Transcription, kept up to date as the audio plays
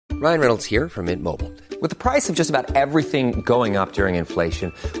Ryan Reynolds here from Mint Mobile. With the price of just about everything going up during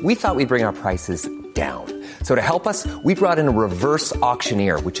inflation, we thought we'd bring our prices down. So to help us, we brought in a reverse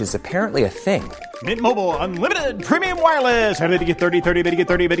auctioneer, which is apparently a thing. Mint Mobile Unlimited Premium Wireless. How to get 30, 30, bit to get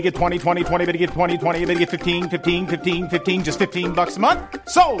 30, bit to get 20, 20, 20, bit to get 20, 20, bit to get 15, 15, 15, 15, just $15 a month?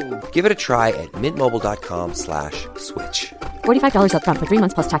 Sold! Give it a try at mintmobile.com/switch. $45 up front for 3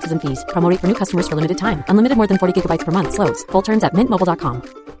 months plus taxes and fees. Promo rate for new customers for limited time. Unlimited more than 40 gigabytes per month. Slows full terms at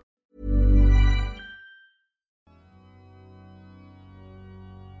mintmobile.com.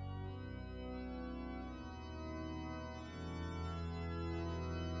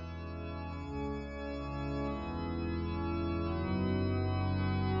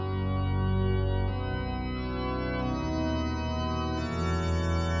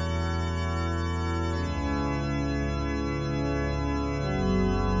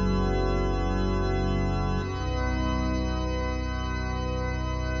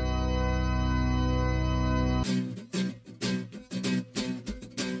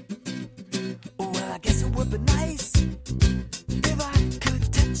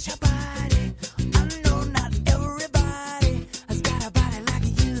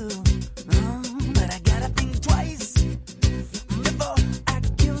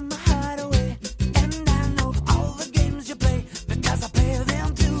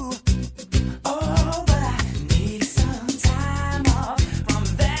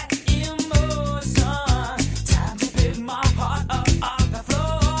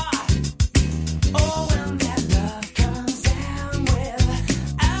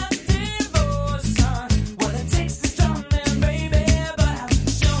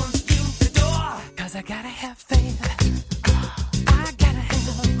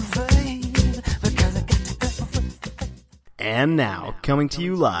 And now, coming to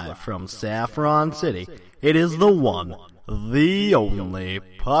you live from Saffron City, it is the one, the only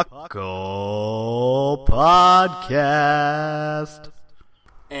Puckle Podcast.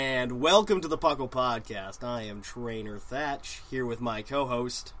 And welcome to the Puckle Podcast. I am Trainer Thatch, here with my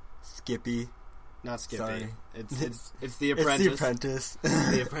co-host, Skippy. Not Skippy. Sorry. It's the Apprentice. It's the Apprentice.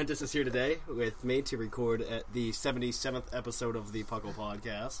 The Apprentice is here today with me to record at the 77th episode of the Puckle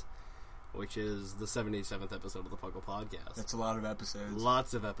Podcast, which is the 77th episode of the Puckle Podcast. That's a lot of episodes.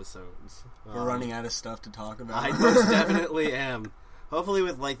 Lots of episodes. We're running out of stuff to talk about. I most definitely am. Hopefully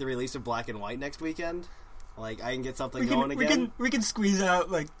with the release of Black and White next weekend, I can get something going again. We can squeeze out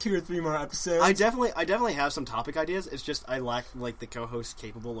 2 or 3 more episodes. I definitely have some topic ideas. It's just I lack the co-host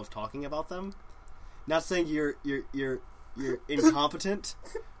capable of talking about them. Not saying you're incompetent.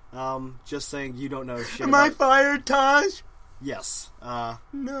 Just saying you don't know shit. Am I fired, Taj? Yes.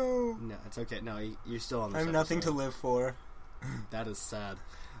 No, it's okay. No, you're still on this I have nothing to live for. That is sad.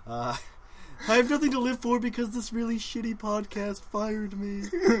 I have nothing to live for because this really shitty podcast fired me.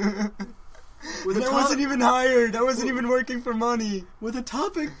 I wasn't even hired. I wasn't even working for money. With a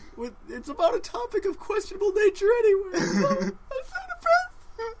topic, it's about a topic of questionable nature anyway. I'm so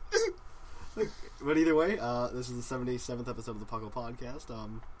depressed. But either way, this is the 77th episode of the Puckle Podcast.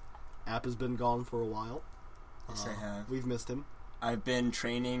 App has been gone for a while. Yes, I have. We've missed him. I've been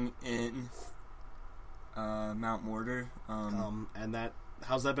training in Mount Mortar. And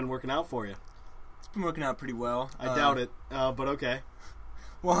how's that been working out for you? It's been working out pretty well. I doubt it, but okay.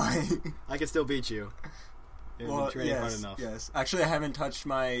 Why? I can still beat you. Well, been training hard enough. Yes. Actually, I haven't touched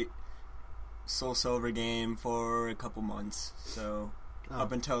my Soul Silver game for a couple months. So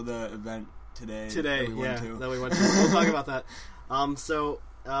up until the event today. That we went to. We'll talk about that.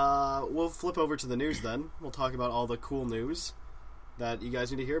 We'll flip over to the news then. We'll talk about all the cool news that you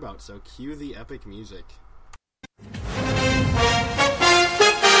guys need to hear about. So cue the epic music.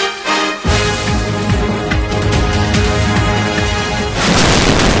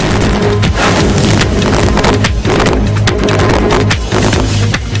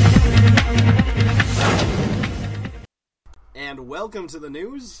 And welcome to the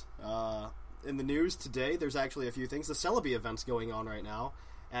news. In the news today, there's actually a few things. The Celebi event's going on right now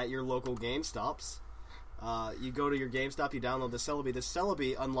at your local GameStops. You go to your GameStop, you download the Celebi. The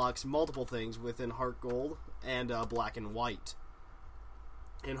Celebi unlocks multiple things within Heart Gold and Black and White.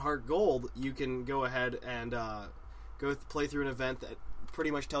 In Heart Gold, you can go ahead and play through an event that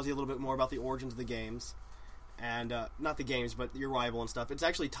pretty much tells you a little bit more about the origins of the games. And, not the games, but your rival and stuff. It's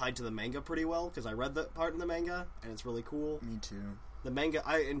actually tied to the manga pretty well, because I read that part in the manga, and it's really cool. Me too. The manga,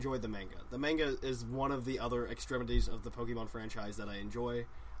 I enjoyed the manga. The manga is one of the other extremities of the Pokemon franchise that I enjoy.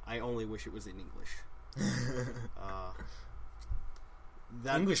 I only wish it was in English.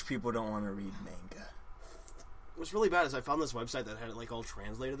 English people don't want to read manga. What's really bad is I found this website that had it all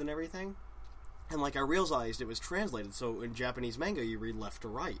translated and everything. And, like, I realized it was translated, so in Japanese manga, you read left to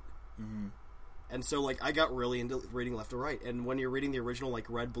right. Mm-hmm. And so, like, I got really into reading left to right. And when you're reading the original, like,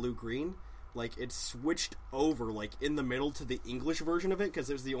 red, blue, green, like, it switched over, like, in the middle to the English version of it, because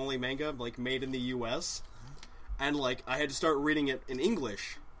it was the only manga, like, made in the U.S. And, like, I had to start reading it in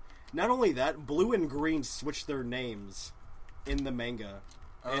English. Not only that, blue and green switched their names in the manga.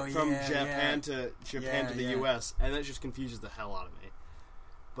 From Japan to the U.S., and that just confuses the hell out of me.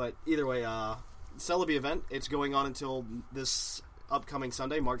 But either way, Celebi event, it's going on until this upcoming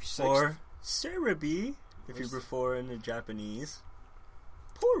Sunday, March 6th. Or Cerebi, if you prefer in the Japanese.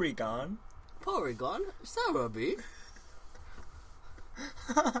 Porygon. Cerebi.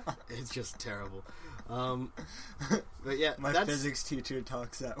 It's just terrible. But yeah, my physics teacher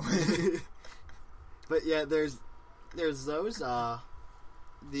talks that way. But yeah, there's those.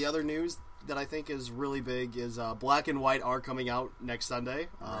 The other news that I think is really big is Black and White are coming out next Sunday.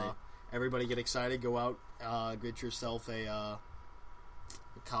 Right. Everybody get excited. Go out, get yourself a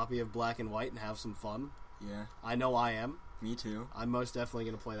copy of Black and White and have some fun. Yeah. I know I am. Me too. I'm most definitely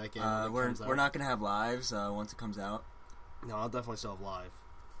going to play that game when it comes out. We're not going to have lives once it comes out. No, I'll definitely still have live.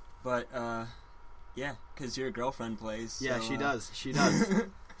 But, yeah, because your girlfriend plays. Yeah, so, she does. She does.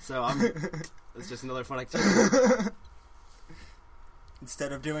 So it's just another fun activity.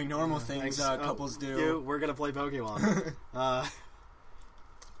 Instead of doing normal things couples do. We're going to play Pokemon.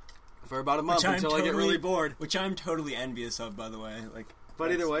 For about a month until I get really bored. Which I'm totally envious of, by the way.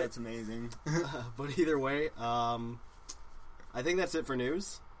 But either way. That's amazing. But either way, I think that's it for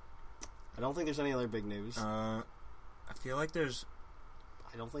news. I don't think there's any other big news. I feel like there's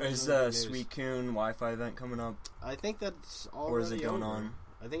a Suicune Wi-Fi event coming up. I think that's already Or is it going over. on?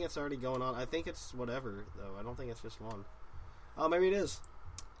 I think it's already going on. I think it's whatever, though. I don't think it's just one. Oh, maybe it is.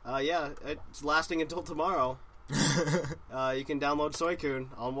 Yeah, it's lasting until tomorrow. You can download Suicune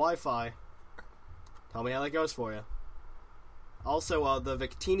on Wi-Fi. Tell me how that goes for you. Also, the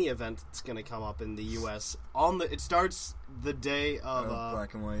Victini event is going to come up in the U.S. It starts the day of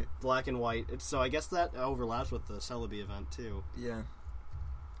Black and White. Black and White. So I guess that overlaps with the Celebi event too. Yeah.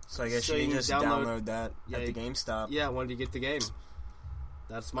 So I guess you can just download that at the GameStop. Yeah, when you get the game.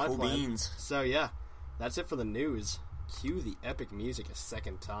 That's my plan. Beans. So yeah, that's it for the news. Cue the epic music a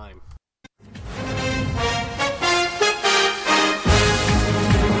second time.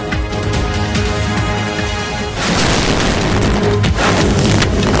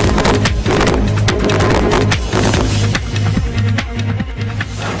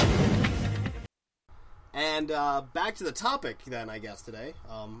 And back to the topic then, I guess, today.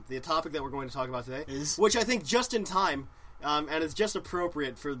 The topic that we're going to talk about today, which I think just in time, and it's just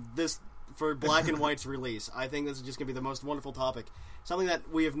appropriate for Black and White's release. I think this is just going to be the most wonderful topic. Something that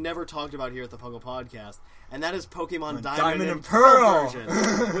we have never talked about here at the Puckle Podcast, and that is Pokemon Diamond and Pearl version,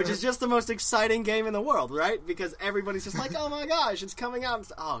 which is just the most exciting game in the world, right? Because everybody's just like, oh my gosh, it's coming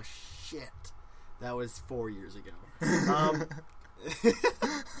out. Oh, shit. That was 4 years ago.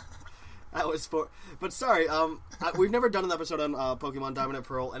 That was but sorry, we've never done an episode on Pokemon Diamond and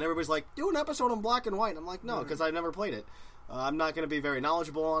Pearl, and everybody's like, do an episode on Black and White. And I'm like, no, because I never played it. I'm not going to be very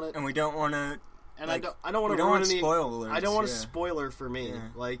knowledgeable on it, and we don't want to. And I don't want to ruin any spoilers. I don't want a spoiler for me,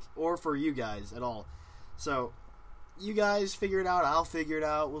 or for you guys at all. So, you guys figure it out. I'll figure it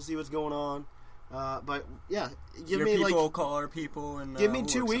out. We'll see what's going on. But yeah, give me people will call our people and give me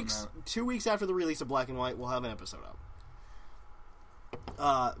 2 weeks. 2 weeks after the release of Black and White, we'll have an episode out.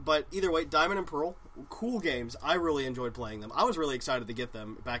 But either way, Diamond and Pearl, cool games. I really enjoyed playing them. I was really excited to get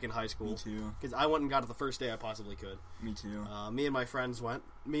them back in high school. Me too. Because I went and got it the first day I possibly could. Me too. Me and my friends went.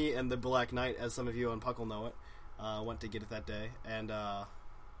 Me and the Black Knight, as some of you on Puckle know it, went to get it that day. And,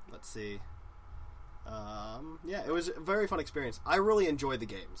 let's see. Yeah, it was a very fun experience. I really enjoyed the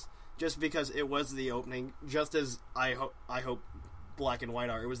games. Just because it was the opening, just as I hope Black and White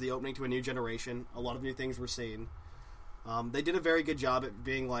are. It was the opening to a new generation. A lot of new things were seen. They did a very good job at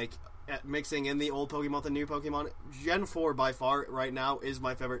being at mixing in the old Pokemon with the new Pokemon. Gen 4 by far right now is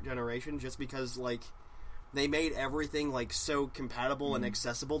my favorite generation, just because they made everything so compatible and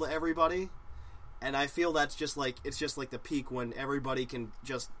accessible to everybody. And I feel that's just it's just the peak when everybody can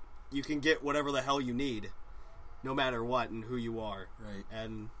you can get whatever the hell you need, no matter what and who you are. Right.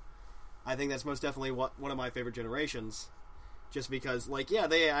 And I think that's most definitely one of my favorite generations. Just because,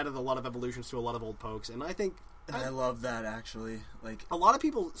 they added a lot of evolutions to a lot of old pokes, and I think... I love that, actually. A lot of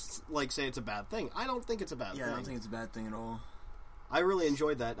people, say it's a bad thing. I don't think it's a bad thing. Yeah, I don't think it's a bad thing at all. I really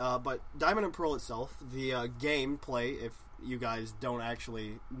enjoyed that, but Diamond and Pearl itself, the gameplay, if you guys don't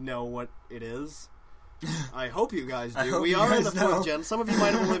actually know what it is, I hope you guys do. hope We you are in guys the 4th know. gen. Some of you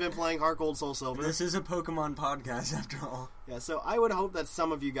might have only been playing Heart Gold, Soul Silver. This is a Pokemon podcast, after all. Yeah, so I would hope that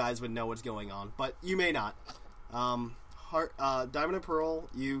some of you guys would know what's going on, but you may not. Diamond and Pearl,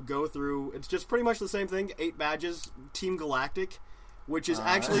 you go through, it's just pretty much the same thing, 8 badges, Team Galactic, which is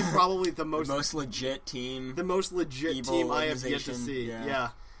actually probably the most legit team. The most legit evil team I have yet to organization, see. yeah.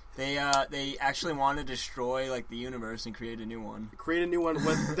 They actually want to destroy like the universe and create a new one. Create a new one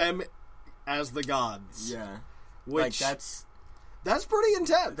with them as the gods. Yeah. Which, like that's pretty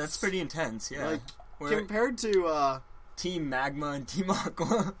intense. That's pretty intense, yeah. Like, compared to Team Magma and Team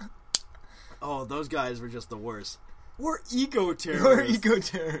Aqua. Oh, those guys were just the worst. We're eco-terrorists. We're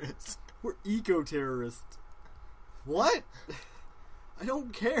eco-terrorists. We're eco-terrorists. What? I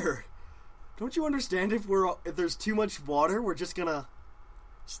don't care. Don't you understand if there's too much water, we're just gonna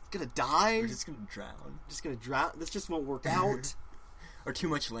die? We're just gonna drown. This just won't work out. Or too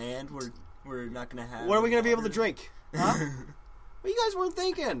much land, we're not gonna have. What are we gonna be able to drink? Huh? Well, you guys weren't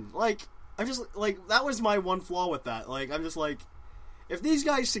thinking. Like, I'm just like, that was my one flaw with that. Like, I'm just like, if these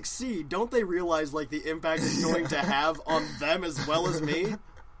guys succeed, don't they realize like the impact it's going to have on them as well as me?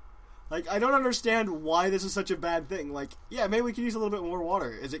 Like, I don't understand why this is such a bad thing. Like, yeah, maybe we could use a little bit more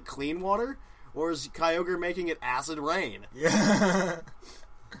water. Is it clean water? Or is Kyogre making it acid rain? Yeah.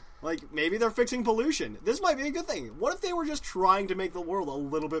 Like, maybe they're fixing pollution. This might be a good thing. What if they were just trying to make the world a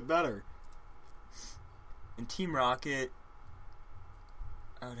little bit better? And Team Rocket,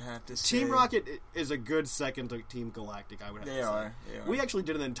 I would have to say... Team Rocket is a good second to Team Galactic, I would have to say. They are. We actually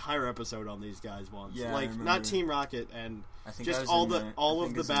did an entire episode on these guys once. Yeah, like, not Team Rocket and I think just all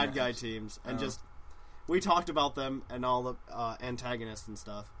of the bad guy teams. And just, we talked about them and all the antagonists and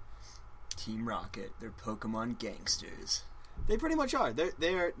stuff. Team Rocket, they're Pokemon gangsters. They pretty much are.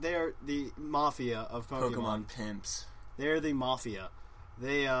 They're the mafia of Pokemon. Pokemon pimps. They're the mafia.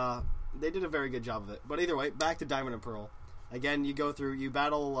 They did a very good job of it. But either way, back to Diamond and Pearl. Again, you go through, you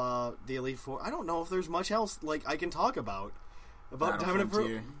battle the Elite Four. I don't know if there's much else like I can talk about Diamond and Pearl.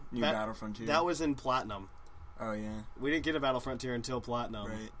 New Battle Frontier. That was in Platinum. Oh yeah. We didn't get a Battle Frontier until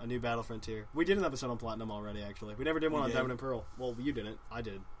Platinum. Right. A new Battle Frontier. We did an episode on Platinum already. Actually, we never did one on Diamond and Pearl. Well, you didn't. I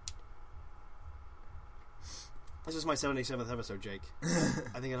did. This is my 77th episode, Jake.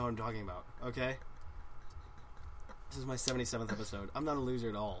 I think I know what I'm talking about. Okay. This is my 77th episode. I'm not a loser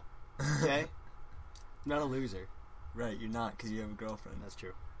at all. Okay. I'm not a loser. Right, you're not, because you have a girlfriend. That's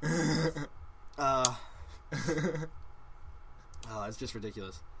true. It's just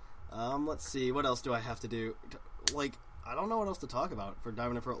ridiculous. Let's see. What else do I have to do? Like, I don't know what else to talk about for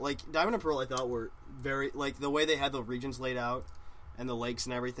Diamond and Pearl. Like, Diamond and Pearl, I thought were very... Like, the way they had the regions laid out and the lakes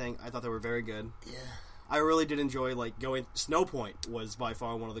and everything, I thought they were very good. Yeah. I really did enjoy, like, going... Snow Point was by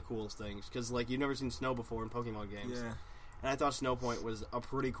far one of the coolest things, because, like, you've never seen snow before in Pokemon games. Yeah. And I thought Snow Point was a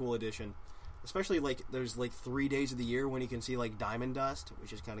pretty cool addition. Especially, like, there's, like, 3 days of the year when you can see, like, Diamond Dust,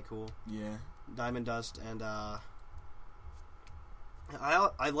 which is kind of cool. Yeah. Diamond Dust, and, I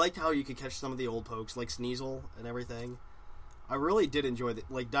liked how you could catch some of the old pokes, like Sneasel and everything. I really did enjoy the...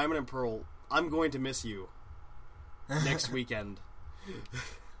 Like, Diamond and Pearl, I'm going to miss you next weekend.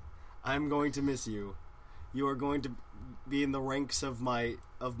 I'm going to miss you. You are going to be in the ranks of my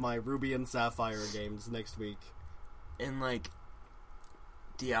Ruby and Sapphire games next week. And, like,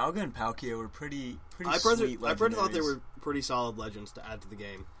 Dialga and Palkia were pretty I sweet legendaries. I thought they were pretty solid legends to add to the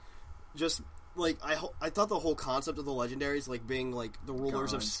game. Just, like, I thought the whole concept of the legendaries, like, being, like, the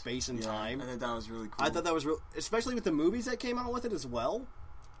rulers of space and time. I thought that was really cool. I thought that was real... Especially with the movies that came out with it as well.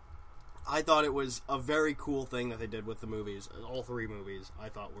 I thought it was a very cool thing that they did with the movies. All 3 movies, I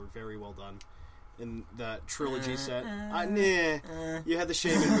thought, were very well done. In that trilogy set. You had the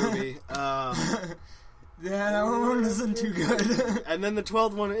Shaman movie. Yeah, that one wasn't too good. And then the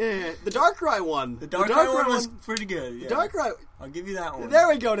 12th one, The Darkrai one. The Darkrai one was pretty good, yeah. The Darkrai... I'll give you that one. There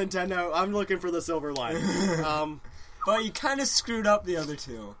we go, Nintendo. I'm looking for the silver lining. But you kind of screwed up the other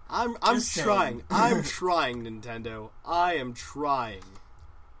 2. I'm trying. I'm trying, Nintendo. I am trying.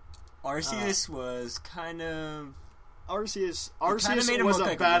 Arceus was kind of... Arceus was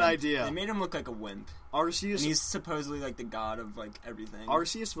a bad idea. They made him look like a wimp. Arceus... And he's supposedly like the god of like everything.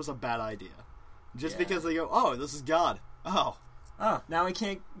 Arceus was a bad idea. Just because they go, oh, this is God. Oh, now we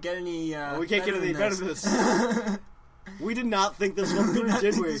can't get any... we can't get any better than this. We did not think this one through,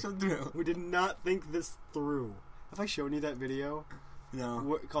 did we? We did not think this through. Have I shown you that video?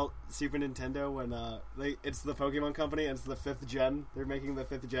 No. Called Super Nintendo when it's the Pokemon Company and it's the 5th gen. They're making the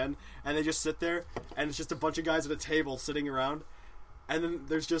 5th gen, and they just sit there and it's just a bunch of guys at a table sitting around, and then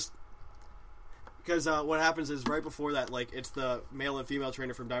there's just because what happens is right before that, like, it's the male and female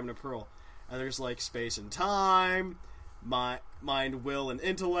trainer from Diamond and Pearl, and there's like space and time, mind, will, and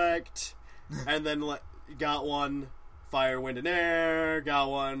intellect, and then like got one, fire, wind, and air, got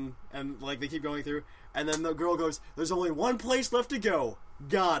one, and like they keep going through, and then the girl goes, "There's only one place left to go,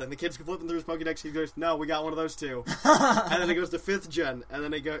 God," and the kid's flipping through his Pokédex. He goes, "No, we got one of those too," and then it goes to 5th gen, and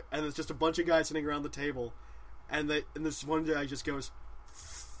then and it's just a bunch of guys sitting around the table, and this one guy just goes,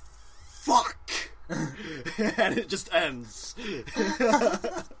 "Fuck," and it just ends.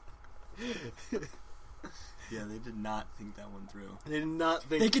 Yeah, they did not think that one through. They did not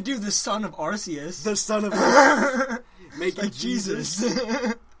think they could do the son of Arceus. the son of make it like Jesus.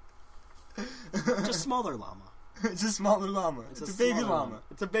 Just smaller llama. It's a smaller llama. It's a baby smaller llama.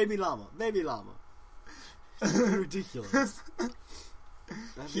 It's a baby llama. Baby llama. Ridiculous.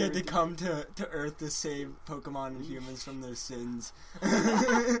 He had to come to Earth to save Pokemon and humans from their sins.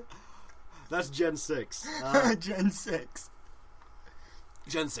 That's Gen 6. Gen 6.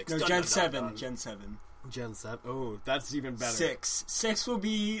 Gen 6. No, Gen 7. Gen 7. Gen 7. Oh, that's even better. 6. 6 will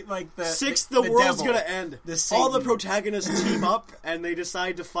be like the... 6, the world's devil. gonna end. The All the Satan. protagonists team up, and they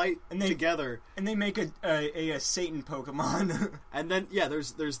decide to fight together. And they make a Satan Pokemon. And then, yeah,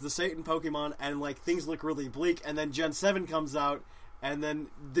 there's the Satan Pokemon, and like things look really bleak, and then Gen 7 comes out, and then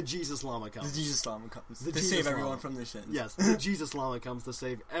the Jesus Llama comes. The Jesus Llama comes to Jesus save everyone Llama. from their sins. Yes, the Jesus Llama comes to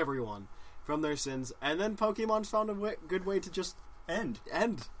save everyone from their sins, and then Pokemon's found a good way to just End.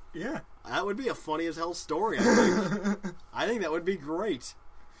 Yeah. That would be a funny as hell story, I think. I think that would be great.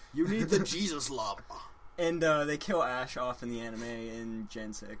 You need the Jesus Llama. And they kill Ash off in the anime in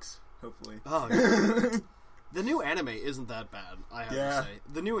Gen 6, hopefully. Oh, yeah. The new anime isn't that bad, I have Yeah. to say.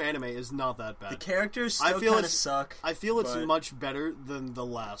 The new anime is not that bad. The characters still kind of suck. I feel it's but- much better than the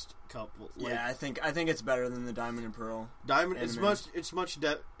last couple. Like, Yeah, I think it's better than the Diamond and Pearl. Diamond. anime. It's most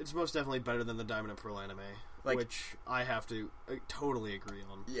definitely better than the Diamond and Pearl anime, Like- which I have to totally agree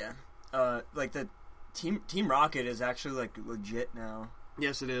on. Yeah. Like the Team Rocket is actually like legit now.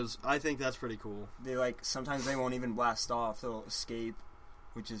 Yes, it is. I think that's pretty cool. They sometimes they won't even blast off; they'll escape,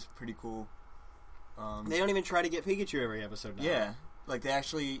 which is pretty cool. They don't even try to get Pikachu every episode now. Yeah, like they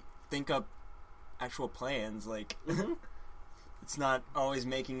actually think up actual plans. Like it's not always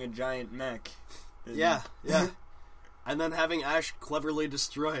making a giant mech. Yeah. And then having Ash cleverly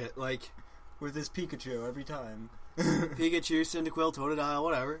destroy it, like with his Pikachu every time. Pikachu, Cyndaquil, Totodile,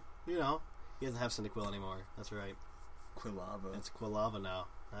 whatever. You know, he doesn't have Cyndaquil anymore. That's right. Quilava. It's Quilava now.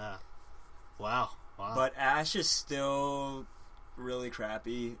 Ah. Wow. But Ash is still really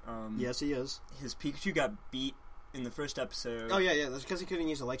crappy. Yes, he is. His Pikachu got beat in the first episode. Oh, yeah. That's because he couldn't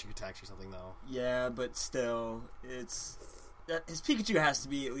use electric attacks or something, though. Yeah, but still, his Pikachu has to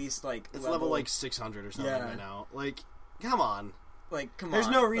be at least like It's level like 600 or something by now. Like, come on. Like, come on. There's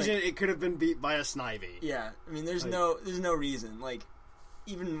no reason it could have been beat by a Snivy. Yeah, I mean, there's no reason. Like,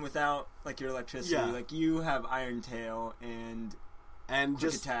 even without like your electricity, like you have Iron Tail and quick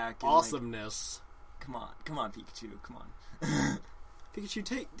just attack, and, awesomeness. Like, come on, Pikachu, come on.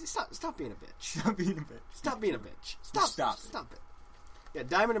 Pikachu, stop being a bitch. Stop being a bitch. Stop being a bitch. Stop it. Yeah,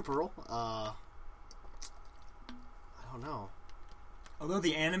 Diamond and Pearl. I don't know. Although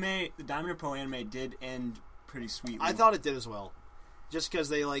the Diamond and Pearl anime did end pretty sweetly. I thought it did as well. Just because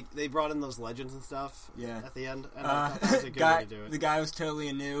they brought in those legends and stuff at the end. And I thought that was a good way to do it. The guy was totally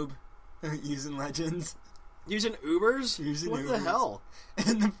a noob using legends. Using Ubers? What the hell?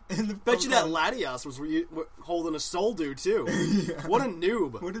 In the Bet you that Latios was holding a Soldew, too. Yeah. What a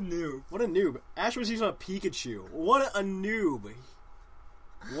noob. What a noob. Ash was using a Pikachu. What a noob.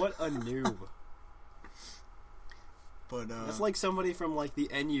 But that's like somebody from like the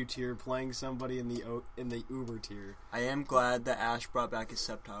NU tier playing somebody in the Uber tier. I am glad that Ash brought back his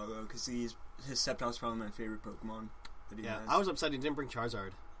Sceptile though, because his Sceptile is probably my favorite Pokemon that he has. I was upset he didn't bring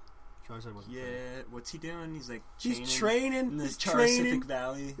Charizard. Charizard wasn't there. What's he doing? He's like training in the Charific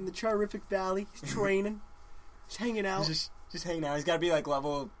Valley. In the Charific Valley, he's training. He's hanging out. Just hanging out. He's got to be like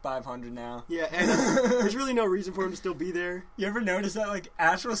level 500 now. Yeah, and there's really no reason for him to still be there. You ever notice that like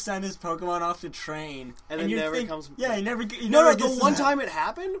Ash will send his Pokemon off to train, and then never comes. Yeah, he never. No. The one time it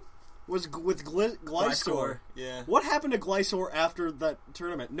happened was with Glysaur. Yeah. What happened to Glysaur after that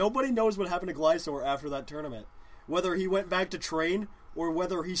tournament? Nobody knows what happened to Glysaur after that tournament. Whether he went back to train or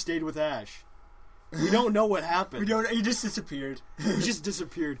whether he stayed with Ash. We don't know what happened. He just disappeared. He just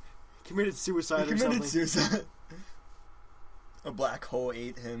disappeared. Committed suicide or something. Suicide. A black hole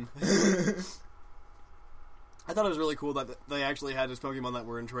ate him. I thought it was really cool that they actually had his Pokemon that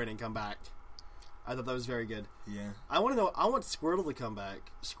were in training come back. I thought that was very good. Yeah. I want Squirtle to come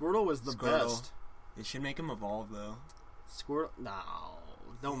back. Squirtle was the best. They should make him evolve, though. Squirtle? No.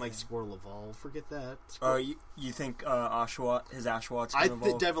 Don't make Squirtle evolve. Forget that. You think his Oshawott, going to evolve?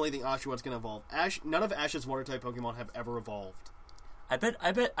 I definitely think Oshawott going to evolve. None of Ash's Water-type Pokemon have ever evolved. I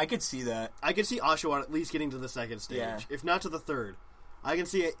bet I could see that. I could see Oshawott at least getting to the second stage, if not to the third. I can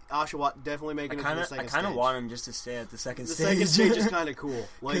see Oshawott definitely making it to the second stage. I kind of want him just to stay at the second stage. The second stage is kind of cool.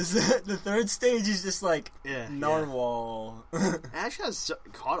 Because the third stage is just like narwhal. Ash has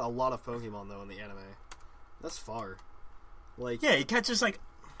caught a lot of Pokemon, though, in the anime. That's far. Yeah, he catches, like,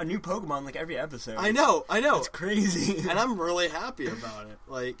 a new Pokemon, like, every episode. I know. It's crazy. And I'm really happy about it.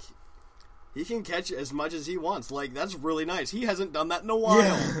 Like, he can catch as much as he wants. Like, that's really nice. He hasn't done that in a while.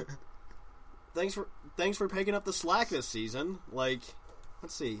 Yeah. Thanks for picking up the slack this season. Like...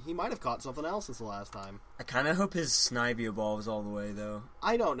 Let's see. He might have caught something else since the last time. I kind of hope his Snivy evolves all the way, though.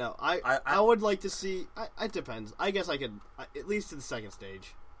 I don't know. I would like to see... It depends. I guess I could... At least to the second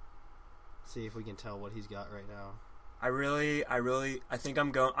stage. See if we can tell what he's got right now. I think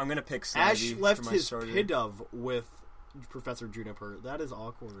I'm going to pick Snivy. Ash left his starter. Pidove with Professor Juniper. That is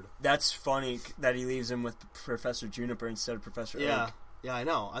awkward. That's funny that he leaves him with Professor Juniper instead of Professor Oak. Yeah, I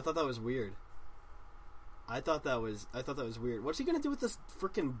know. I thought that was weird. I thought that was weird. What's he gonna do with this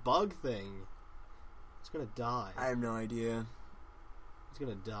freaking bug thing? It's gonna die. I have no idea. It's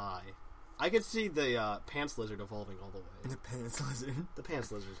gonna die. I could see the pants lizard evolving all the way. The pants lizard. The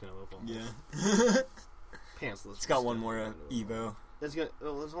pants lizard's gonna evolve. Yeah. Pants lizard. It's got one more Evo. It's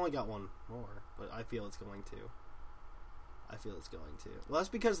only got one more, but I feel it's going to. Well, that's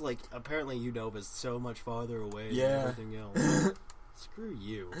because like apparently Unova's so much farther away than everything else. Screw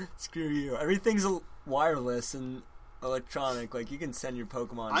you. Screw you. Everything's wireless and electronic. Like, you can send your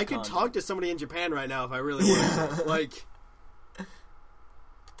Pokemon. I could talk to somebody in Japan right now if I really wanted to. Like,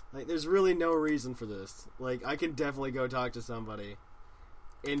 there's really no reason for this. Like, I can definitely go talk to somebody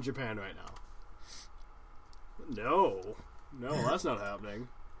in Japan right now. No, that's not happening.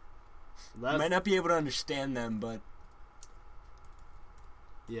 You might not be able to understand them, but...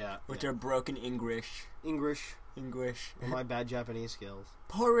 Yeah. With their broken English. Or my bad Japanese skills.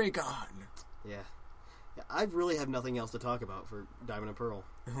 Porygon. Yeah. I really have nothing else to talk about for Diamond and Pearl.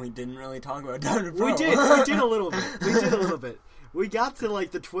 We didn't really talk about Diamond and Pearl. We did a little bit. We got to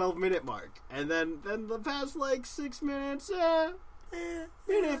like the 12-minute mark, and then the past like 6 minutes, been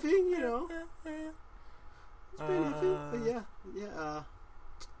iffy, you know. It's been iffy, but yeah.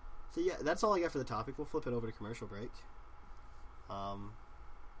 So yeah, that's all I got for the topic. We'll flip it over to commercial break.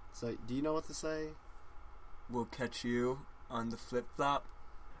 So do you know what to say? We'll catch you on the flip-flop.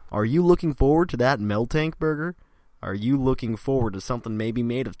 Are you looking forward to that Meltank burger? Are you looking forward to something maybe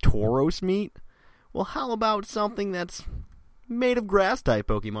made of Tauros meat? Well, how about something that's made of grass-type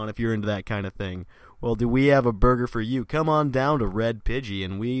Pokemon if you're into that kind of thing? Well, do we have a burger for you? Come on down to Red Pidgey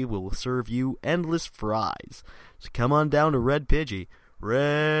and we will serve you endless fries. So come on down to Red Pidgey.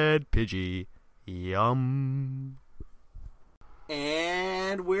 Red Pidgey. Yum.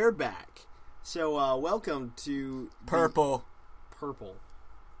 And we're back. So, welcome to... Purple.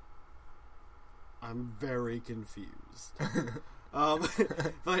 I'm very confused.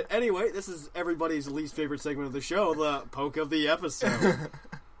 But anyway, this is everybody's least favorite segment of the show, the Poke of the Episode.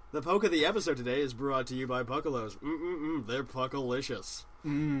 The Poke of the Episode today is brought to you by Puckalos. They're Puckalicious.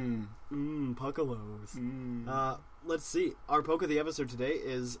 Puckalos. Let's see. Our Poke of the Episode today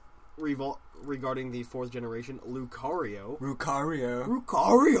is regarding the 4th generation Lucario. Lucario?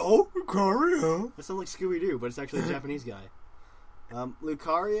 That sounds like Scooby-Doo, but it's actually a Japanese guy.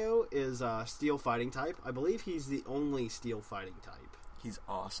 Lucario is Steel Fighting type. I believe he's the only Steel Fighting type. He's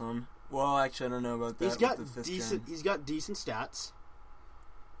awesome. Well, actually, I don't know about that. He's got decent stats.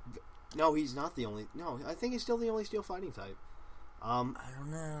 No, he's not the only. No, I think he's still the only Steel Fighting type. I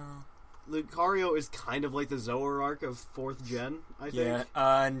don't know. Lucario is kind of like the Zoroark of 4th gen, I think. Yeah,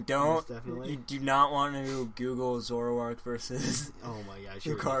 and you do not want to Google Zoroark versus oh my gosh,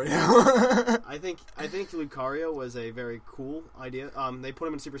 Lucario. I think Lucario was a very cool idea. They put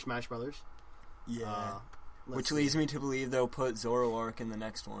him in Super Smash Brothers. Yeah. Which leads me to believe they'll put Zoroark in the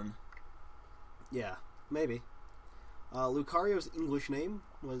next one. Yeah, maybe. Lucario's English name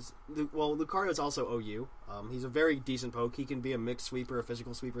was... Lucario's also OU. He's a very decent poke. He can be a mixed sweeper, a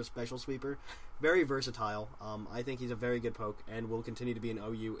physical sweeper, a special sweeper. Very versatile. I think he's a very good poke and will continue to be an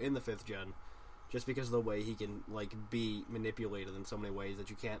OU in the 5th gen. Just because of the way he can be manipulated in so many ways that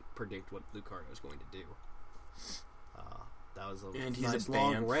you can't predict what Lucario is going to do. That was a nice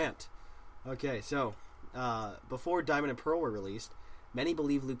long rant. Okay, so... before Diamond and Pearl were released... Many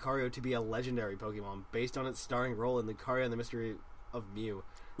believe Lucario to be a legendary Pokemon based on its starring role in Lucario and the Mystery of Mew.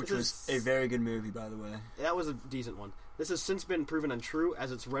 Which was a very good movie, by the way. That was a decent one. This has since been proven untrue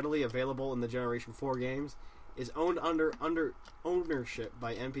as it's readily available in the Generation 4 games, is owned under ownership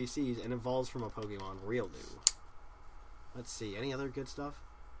by NPCs, and evolves from a Pokemon Riolu. Let's see, any other good stuff?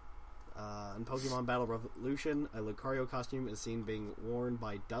 In Pokemon Battle Revolution, a Lucario costume is seen being worn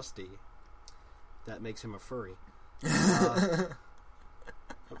by Dusty. That makes him a furry.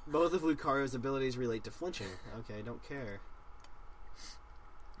 Both of Lucario's abilities relate to flinching. Okay, don't care.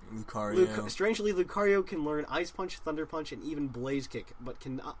 Lucario. Strangely, Lucario can learn Ice Punch, Thunder Punch, and even Blaze Kick, but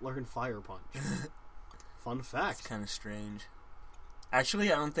cannot learn Fire Punch. Fun fact. It's kind of strange.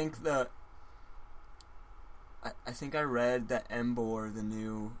 Actually, I don't think the... I think I read that Emboar, the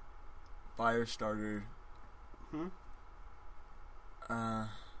new fire starter... Never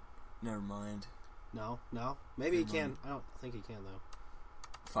mind. No? Maybe he can. I don't think he can, though.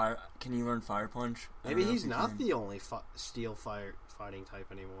 Can you learn Fire Punch? Maybe he's not the only steel fighting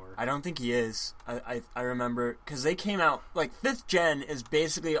type anymore. I don't think he is. I remember... Because they came out... 5th gen is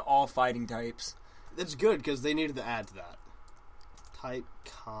basically all fighting types. That's good, because they needed to add to that. Type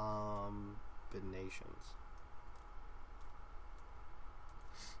combinations.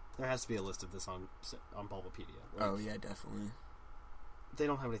 There has to be a list of this on Bulbapedia. Oh, yeah, definitely. They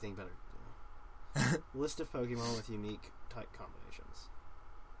don't have anything better to do. List of Pokemon with unique type combinations.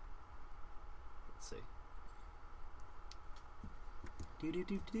 Let's see.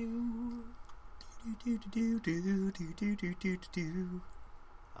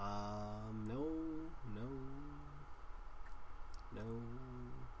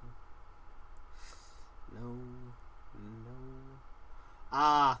 No.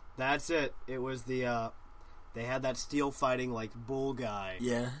 Ah, that's it. It was the, they had that steel fighting, bull guy.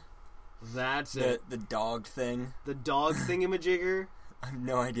 Yeah. That's it. The dog thing. The dog thingamajigger? I have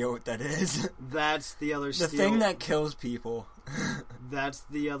no idea what that is. That's the other steel... The thing that kills people. That's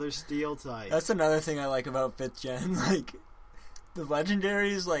the other steel type. That's another thing I like about 5th gen. The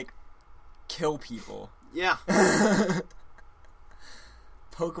legendaries, kill people. Yeah.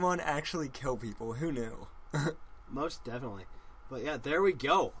 Pokemon actually kill people. Who knew? Most definitely. But yeah, there we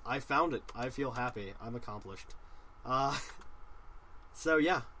go. I found it. I feel happy. I'm accomplished. So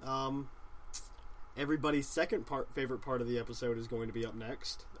yeah, everybody's favorite part of the episode is going to be up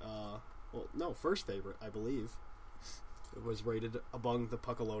next. First favorite, I believe. It was rated among the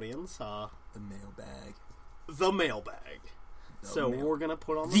Puckalonians. The mailbag. The mailbag. We're going to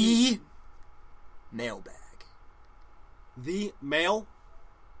put on the mailbag. The mail.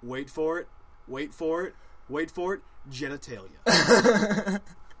 Wait for it. Genitalia.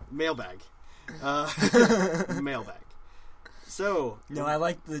 Mailbag. Mailbag. So... No, I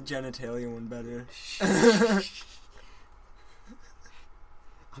like the genitalia one better.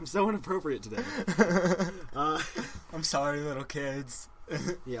 I'm so inappropriate today. I'm sorry, little kids.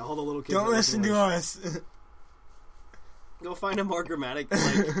 Yeah, all the little kids... Don't listen to us. Go find a more grammatic,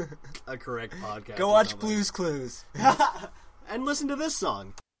 a correct podcast. Go watch Blue's Clues. And listen to this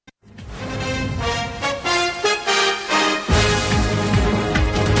song.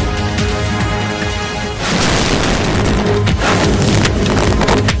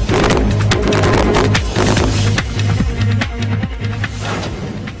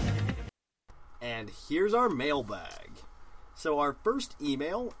 And here's our mailbag. So our first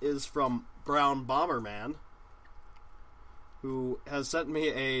email is from Brown Bomberman, who has sent me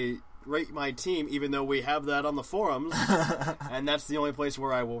a rate my team, even though we have that on the forums, and that's the only place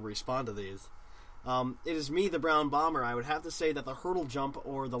where I will respond to these. It is me, the Brown Bomber. I would have to say that the hurdle jump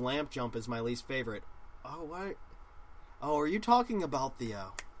or the lamp jump is my least favorite. Oh, what? Oh, are you talking about the,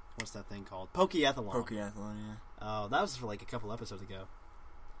 what's that thing called? Pokeathlon. Pokeathlon, yeah. Oh, that was for a couple episodes ago.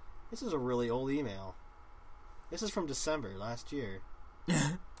 This is a really old email. This is from December last year.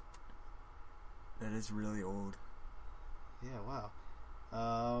 That is really old. Yeah, wow.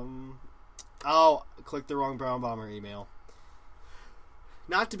 Clicked the wrong Brown Bomber email.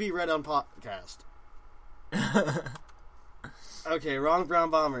 Not to be read on podcast. Okay, wrong Brown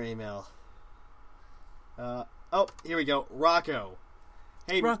Bomber email. Here we go. Rocco.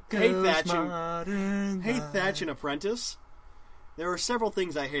 Hey Thatch and Apprentice. There are several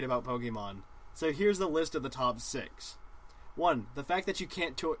things I hate about Pokemon, so here's the list of the top 6. 1. The fact that you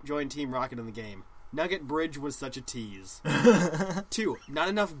can't join Team Rocket in the game. Nugget Bridge was such a tease. 2. Not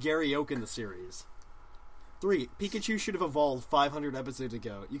enough Gary Oak in the series. 3. Pikachu should have evolved 500 episodes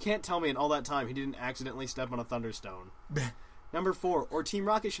ago. You can't tell me in all that time he didn't accidentally step on a Thunderstone. Number 4. Or Team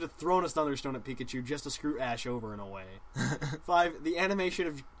Rocket should have thrown a Thunderstone at Pikachu just to screw Ash over in a way. 5. The anime should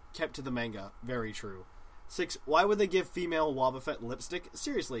have kept to the manga. Very true. 6. Why would they give female Wobbuffet lipstick?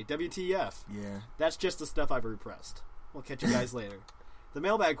 Seriously, WTF. Yeah. That's just the stuff I've repressed. We'll catch you guys later. The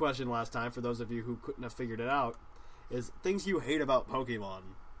mailbag question last time, for those of you who couldn't have figured it out, is things you hate about Pokemon.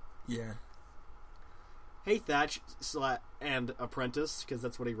 Yeah. Hey Thatch and Apprentice, because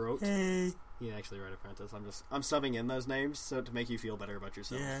that's what he wrote. Hey He didn't actually write Apprentice. I'm subbing in those names so to make you feel better about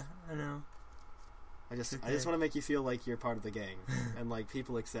yourself. Yeah, I know. I just want to make you feel like you're part of the gang and like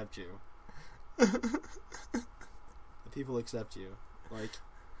people accept you. People accept you like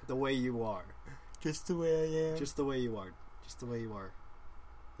the way you are. Just the way I am. Just the way you are. Just the way you are.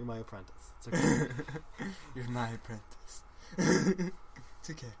 You're my apprentice. It's okay. You're my apprentice. It's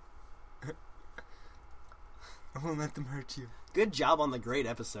okay. I won't let them hurt you. Good job on the great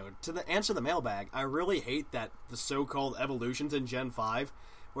episode. To answer the mailbag, I really hate that the so-called evolutions in Gen 5,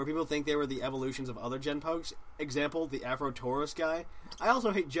 where people think they were the evolutions of other Gen pokes. Example, the Afro Taurus guy. I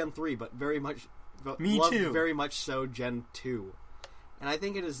also hate Gen 3, but very much so Gen 2. And I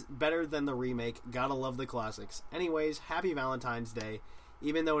think it is better than the remake. Gotta love the classics. Anyways, happy Valentine's Day.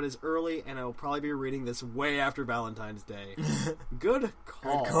 Even though it is early, and I will probably be reading this way after Valentine's Day. Good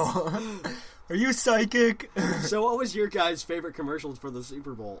call. Good call. Are you psychic? So what was your guys' favorite commercials for the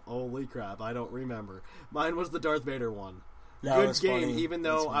Super Bowl? Holy crap, I don't remember. Mine was the Darth Vader one. Good game, funny. Even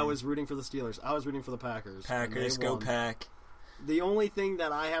though I was rooting for the Steelers. I was rooting for the Packers. Packers, go Pack. The only thing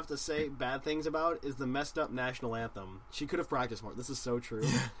that I have to say bad things about is the messed up national anthem. She could have practiced more. This is so true.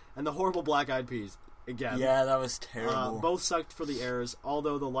 And the horrible Black Eyed Peas. Again. Yeah, that was terrible. Both sucked for the errors,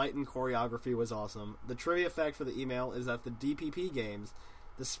 although the light and choreography was awesome. The trivia fact for the email is that the DPP games,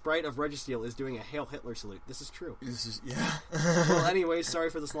 the sprite of Registeel is doing a Hail Hitler salute. This is true. Well, anyways,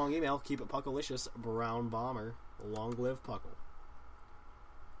 sorry for this long email. Keep it Puckalicious, Brown Bomber. Long live Puckle.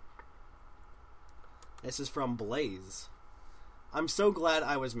 This is from Blaze. I'm so glad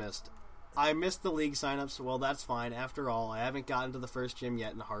I was missed. I missed the league signups. Well, that's fine. After all, I haven't gotten to the first gym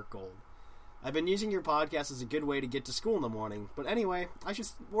yet in Heart Gold. I've been using your podcast as a good way to get to school in the morning, but anyway, I should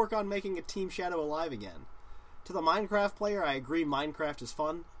work on making a Team Shadow alive again. To the Minecraft player, I agree Minecraft is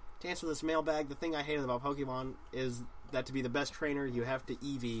fun. To answer this mailbag, the thing I hated about Pokemon is that to be the best trainer, you have to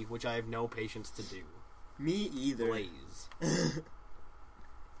EV, which I have no patience to do. Me either. Blaze.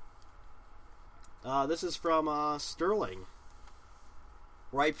 This is from Sterling.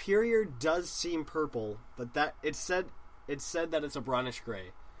 Rhyperior does seem purple, but that it said that it's a brownish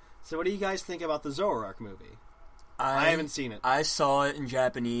gray. So what do you guys think about the Zoroark movie? I haven't seen it. I saw it in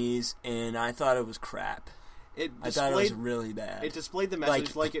Japanese, and I thought it was crap. I thought it was really bad. It displayed the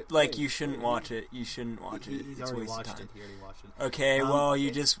message like you shouldn't watch it. You shouldn't watch it. He's it's already waste watched of time. it. He already watched it. Okay, well, you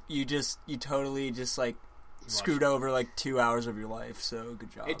totally screwed over like 2 hours of your life. So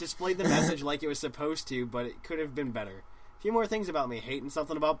good job. It displayed the message like it was supposed to, but it could have been better. A few more things about me. Hating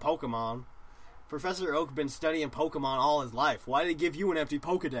something about Pokemon. Professor Oak been studying Pokemon all his life. Why did he give you an empty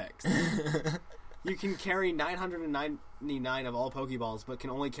Pokedex? You can carry 999 of all Pokeballs, but can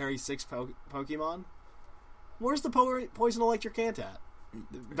only carry 6 Pokemon? Where's the Poison Electric Ant at?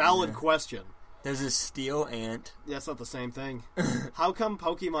 Valid question. There's a steel ant. That's not the same thing. How come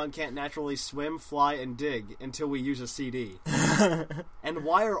Pokemon can't naturally swim, fly, and dig until we use a CD? And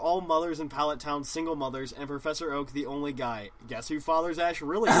why are all mothers in Pallet Town single mothers and Professor Oak the only guy? Guess who fathers Ash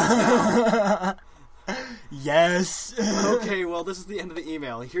really is now? Yes. Okay, well, this is the end of the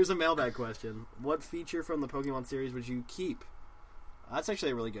email. Here's a mailbag question. What feature from the Pokemon series would you keep? That's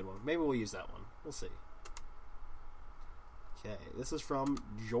actually a really good one. Maybe we'll use that one. We'll see. Okay, this is from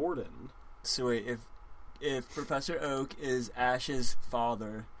Jordan. So wait, if Professor Oak is Ash's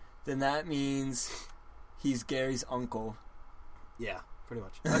father, then that means he's Gary's uncle. Yeah, pretty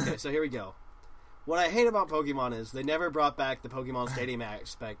much. Okay, so here we go. What I hate about Pokemon is they never brought back the Pokemon Stadium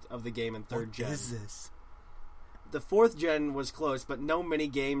aspect of the game in 3rd gen. What is this? The 4th gen was close, but no mini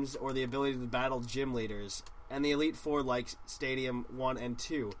games or the ability to battle gym leaders, and the Elite Four like Stadium 1 and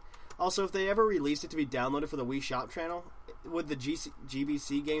 2. Also, if they ever released it to be downloaded for the Wii Shop channel, would the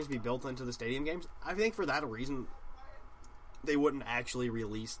GBC games be built into the Stadium games? I think for that reason, they wouldn't actually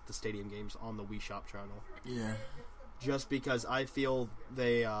release the Stadium games on the Wii Shop channel. Yeah. Just because I feel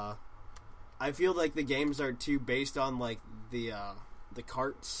I feel like the games are too based on like the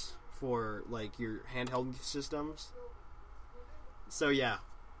carts for like your handheld systems. So yeah,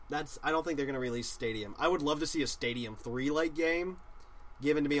 I don't think they're gonna release Stadium. I would love to see a Stadium 3 like game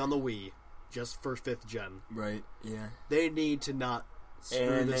given to me on the Wii, just for 5th gen. Right. Yeah. They need to not screw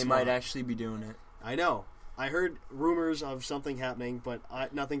and this they might actually be doing it. I know. I heard rumors of something happening, but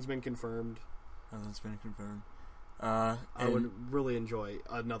nothing's been confirmed. Nothing's been confirmed. I would really enjoy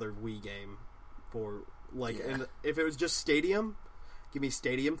another Wii game for and if it was just Stadium, give me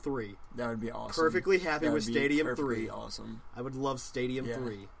Stadium 3. That would be awesome. Perfectly happy with Stadium 3. Awesome. I would love Stadium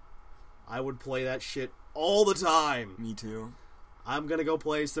 3. I would play that shit all the time. Me too. I'm gonna go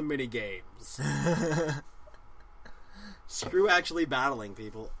play some mini games. Screw actually battling,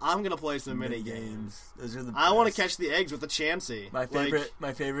 people. I'm gonna play some mini games. Those are the I want to best. catch the eggs with a Chansey. My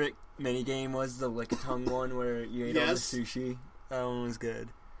favorite mini game was the lick a tongue one where you ate all the sushi. That one was good.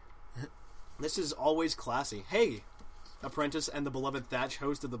 This is always classy. Hey, Apprentice and the beloved Thatch,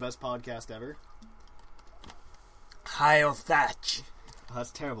 host of the best podcast ever. Heil Thatch. Oh,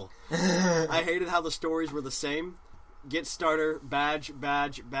 that's terrible. I hated how the stories were the same. Get starter, badge,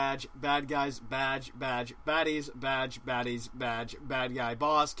 bad guys, badge, baddies, badge, bad guy,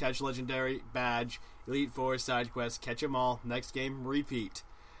 boss, catch legendary, badge, Elite Four, side quest, catch 'em all, next game, repeat.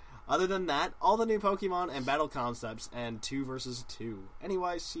 Other than that, all the new Pokemon and battle concepts and 2 versus 2.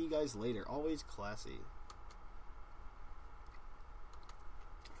 Anyway, see you guys later. Always classy.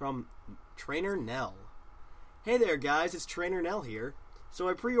 From Trainer Nell. Hey there guys, it's Trainer Nell here. So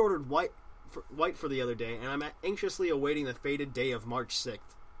I pre-ordered White for the other day, and I'm anxiously awaiting the fated day of March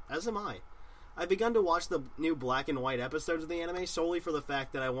 6th. As am I. I've begun to watch the new Black and White episodes of the anime solely for the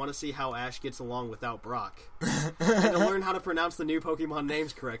fact that I want to see how Ash gets along without Brock. And to learn how to pronounce the new Pokemon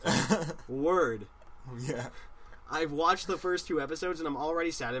names correctly. Word. Yeah. I've watched the first 2 episodes, and I'm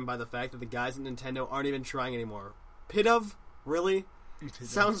already saddened by the fact that the guys at Nintendo aren't even trying anymore. Pidove? Really?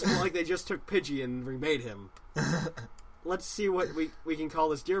 Sounds like they just took Pidgey and remade him. Let's see what we can call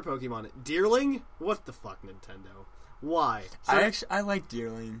this deer Pokemon. Deerling? What the fuck, Nintendo? Why? I like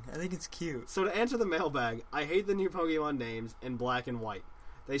Deerling. I think it's cute. So to answer the mailbag, I hate the new Pokemon names in Black and White.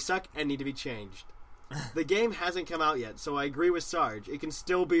 They suck and need to be changed. The game hasn't come out yet, so I agree with Sarge. It can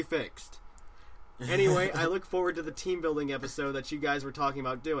still be fixed. Anyway, I look forward to the team building episode that you guys were talking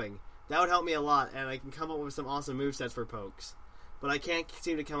about doing. That would help me a lot, and I can come up with some awesome movesets for Pokes. But I can't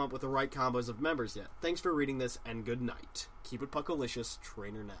seem to come up with the right combos of members yet. Thanks for reading this, and good night. Keep it Puckalicious,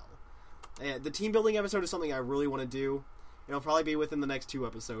 Trainer Nell. The team building episode is something I really want to do. It'll probably be within the next 2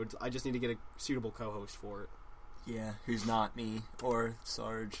 episodes. I just need to get a suitable co-host for it. Yeah, who's not me or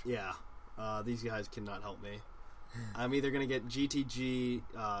Sarge. Yeah, these guys cannot help me. I'm either going to get GTG,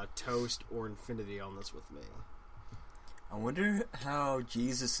 Toast, or Infinity on this with me. I wonder how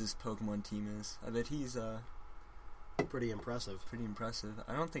Jesus' Pokemon team is. I bet he's pretty impressive. Pretty impressive.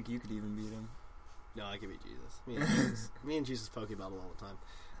 I don't think you could even beat him. No, I could beat Jesus. Me and Jesus Pokeball all the time.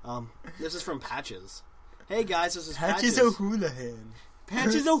 This is from Patches. Hey guys, this is Patches O'Houlihan.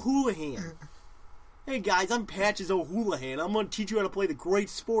 Patches O'Houlihan. Hey guys, I'm Patches O'Houlihan. I'm gonna teach you how to play the great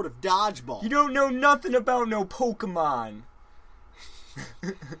sport of dodgeball. You don't know nothing about no Pokemon.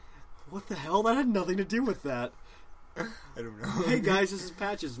 What the hell? That had nothing to do with that. I don't know. Hey guys, this is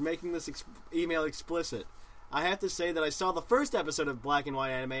Patches, making this email explicit. I have to say that I saw the first episode of Black and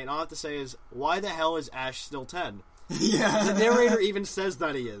White anime, and all I have to say is, why the hell is Ash still 10? Yeah. The narrator even says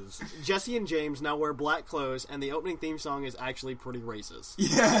that he is. Jesse and James now wear black clothes, and the opening theme song is actually pretty racist.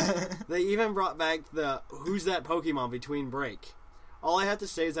 Yeah. They even brought back the Who's That Pokemon between break. All I have to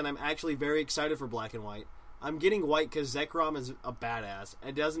say is that I'm actually very excited for Black and White. I'm getting White because Zekrom is a badass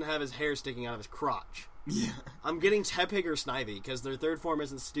and doesn't have his hair sticking out of his crotch. Yeah. I'm getting Tepig or Snivy because their third form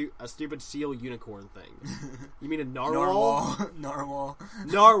isn't a stupid seal unicorn thing. You mean a Narwhal?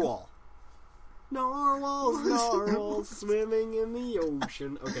 Narwhal. Narwhals swimming in the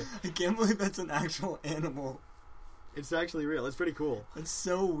ocean. Okay. I can't believe that's an actual animal. It's actually real. It's pretty cool. It's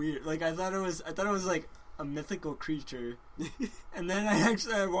so weird. Like I thought it was like a mythical creature. And then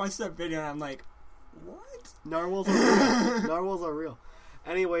I watched that video and I'm like, what? Narwhals are real. Narwhals are real.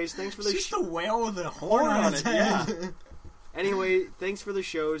 Anyways, thanks for the It's just a whale with a horn on its head. Yeah. Anyway, thanks for the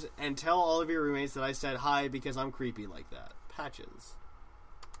shows, and tell all of your roommates that I said hi because I'm creepy like that. Patches.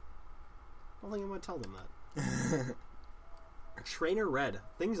 I don't think I'm going to tell them that. Trainer Red.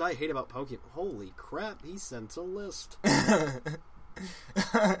 Things I hate about Pokemon. Holy crap, he sent a list.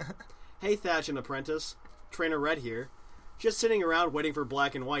 Hey, Thatch and Apprentice. Trainer Red here. Just sitting around waiting for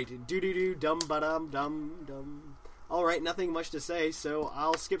Black and White. Do-do-do, dum-ba-dum-dum-dum. Alright, nothing much to say, so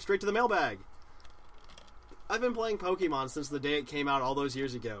I'll skip straight to the mailbag. I've been playing Pokemon since the day it came out all those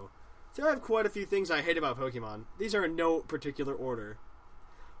years ago. So I have quite a few things I hate about Pokemon. These are in no particular order.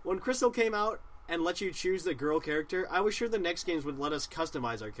 When Crystal came out and let you choose the girl character, I was sure the next games would let us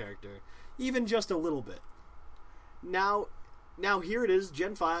customize our character. Even just a little bit. Now here it is,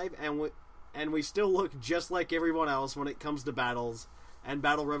 Gen 5, and we still look just like everyone else when it comes to battles and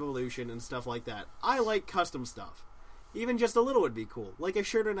Battle Revolution and stuff like that. I like custom stuff. Even just a little would be cool, like a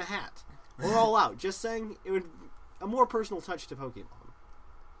shirt and a hat. Or all out, just saying it would a more personal touch to Pokemon.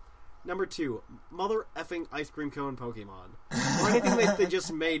 Number 2, mother effing ice cream cone Pokemon. Or anything they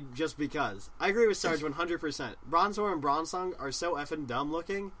just made just because. I agree with Sarge 100%. Bronzor and Bronzong are so effing dumb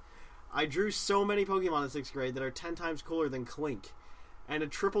looking. I drew so many Pokemon in 6th grade that are 10 times cooler than Clink. and a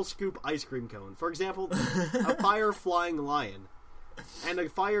triple scoop ice cream cone. For example, a fire flying lion, and a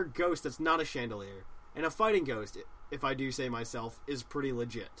fire ghost that's not a chandelier, and a fighting ghost, if I do say myself, is pretty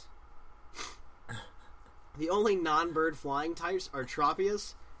legit. The only non-bird flying types are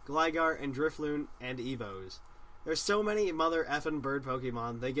Tropius, Gligar, and Drifloon, and Evos. There's so many mother effing bird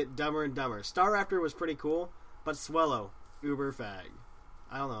Pokemon, they get dumber and dumber. Staraptor was pretty cool, but Swellow, uber fag.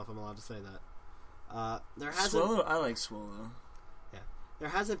 I don't know if I'm allowed to say that. Swallow, I like Swallow. Yeah. There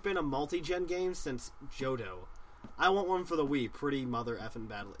hasn't been a multi-gen game since Johto. I want one for the Wii, pretty mother effing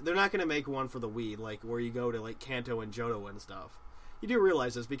badly. They're not going to make one for the Wii, like, where you go to, like, Kanto and Johto and stuff. You do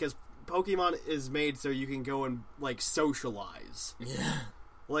realize this, because Pokemon is made so you can go and, like, socialize. Yeah.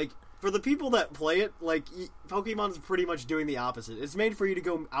 Like, for the people that play it, like, Pokemon's pretty much doing the opposite. It's made for you to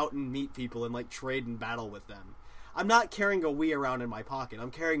go out and meet people and, like, trade and battle with them. I'm not carrying a Wii around in my pocket.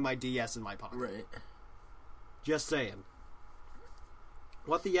 I'm carrying my DS in my pocket. Right. Just saying.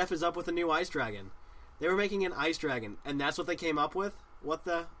 What the F is up with the new Ice Dragon? They were making an Ice Dragon, and that's what they came up with? What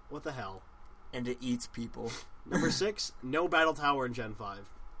the hell? And it eats people. Number 6, no Battle Tower in Gen 5.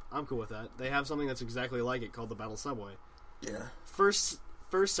 I'm cool with that. They have something that's exactly like it called the Battle Subway. Yeah. First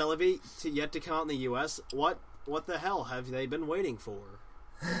Celebi yet to come out in the US. What the hell have they been waiting for?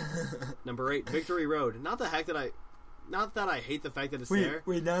 Number 8, Victory Road. Not that I hate the fact that it's there.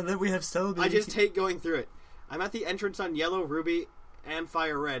 Wait, now that we have Celebi, I just hate going through it. I'm at the entrance on Yellow, Ruby, and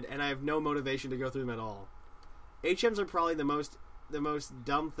Fire Red, and I have no motivation to go through them at all. HMs are probably the most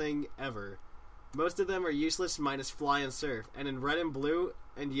dumb thing ever. Most of them are useless minus Fly and Surf, and in Red and Blue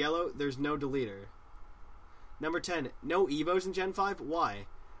and Yellow, there's no deleter. Number 10, no Evos in Gen 5? Why?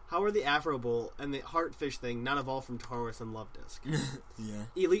 How are the Afro Bull and the Heartfish thing not evolved from Tauros and Luvdisc? Yeah.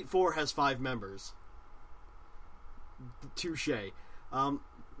 Elite Four has 5 members. Touché.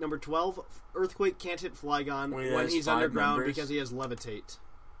 Number 12, Earthquake can't hit Flygon when he's underground members? Because he has Levitate.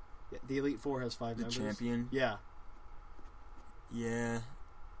 Yeah, the Elite Four has 5 members. The champion? Yeah. Yeah,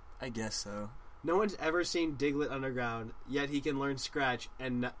 I guess so. No one's ever seen Diglett underground, yet he can learn Scratch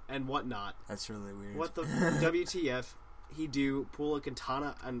and whatnot. That's really weird. What the WTF? He do pull a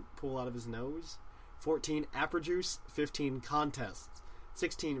katana and pull out of his nose? 14, Aprojuice. 15, contests.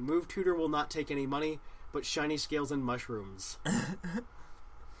 16, Move Tutor will not take any money, but shiny scales and mushrooms.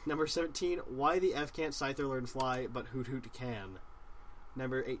 Number 17, why the F can't Scyther learn Fly, but Hoot Hoot can?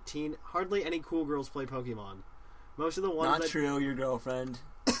 Number 18, hardly any cool girls play Pokemon. Most of the ones Not true, your girlfriend.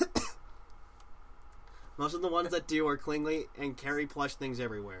 Most of the ones that do are clingly and carry plush things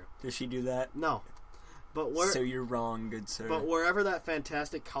everywhere. Does she do that? No. So you're wrong, good sir. But wherever that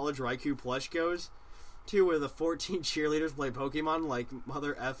fantastic College Raikou plush goes, to where the 14 cheerleaders play Pokemon like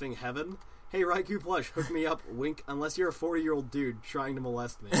mother effing heaven, hey Raikou plush, hook me up, wink, unless you're a 40-year-old dude trying to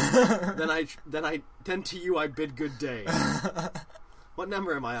molest me. then to you I bid good day. What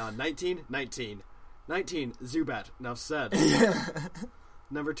number am I on? 19? 19. 19, Zubat. Enough said.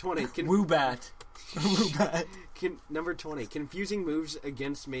 Number 20. Woobat. Woobat. Number 20. Confusing moves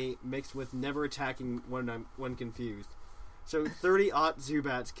against me mixed with never attacking when confused. So 30-aught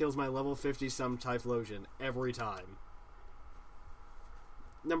Zubats kills my level 50-some Typhlosion every time.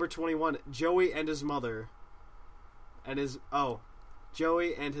 Number 21. Joey and his mother.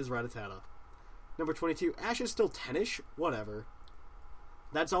 Joey and his Rattata. Number 22. Ash is still 10-ish? Whatever.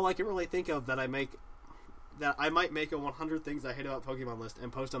 That's all I can really think of that I might make a 100 things I hate about Pokemon list and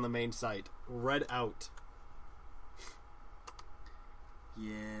post on the main site. Read out.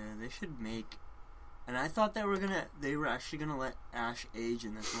 Yeah, they should make... And I thought they were actually gonna let Ash age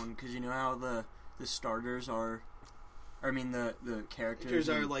in this one, because you know how the starters are... I mean, the characters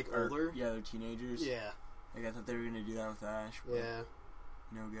are, like, older? Yeah, they're teenagers. Yeah. Like, I thought they were gonna do that with Ash. But yeah.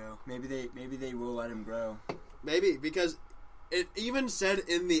 No go. Maybe they will let him grow. Maybe, because... It even said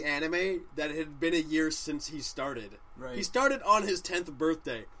in the anime that it had been a year since he started. Right. He started on his 10th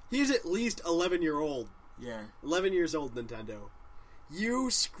birthday. He's at least 11-year-old. Yeah. 11 years old, Nintendo. You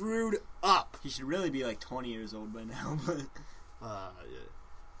screwed up. He should really be like 20 years old by now, but... Yeah.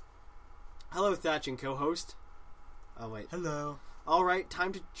 Hello, Thatch and co-host. Oh, wait. Hello. Alright,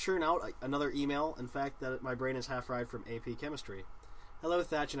 time to churn out another email. In fact, that my brain is half-fried from AP Chemistry. Hello,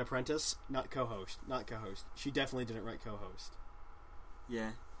 Thatch and Apprentice. Not co-host. Not co-host. She definitely didn't write co-host.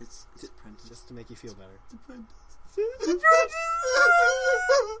 Yeah, it's Apprentice. Just to make you feel better. It's Apprentice.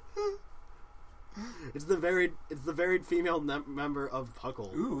 It's the varied female member of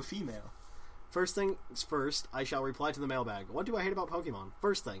Puckle. Ooh, female. First things first, I shall reply to the mailbag. What do I hate about Pokemon?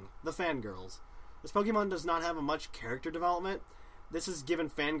 First thing, the fangirls. This Pokemon does not have much character development. This has given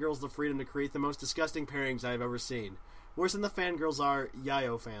fangirls the freedom to create the most disgusting pairings I have ever seen. Worse than the fangirls are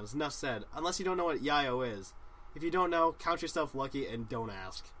Yayo fans. Enough said. Unless you don't know what Yayo is. If you don't know, count yourself lucky and don't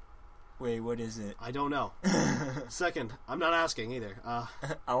ask. Wait, what is it? I don't know. Second, I'm not asking either.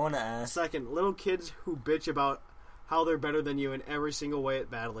 I want to ask. Second, little kids who bitch about how they're better than you in every single way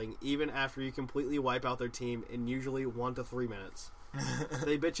at battling, even after you completely wipe out their team in usually 1 to 3 minutes.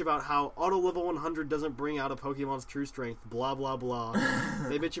 They bitch about how auto level 100 doesn't bring out a Pokemon's true strength, blah blah blah.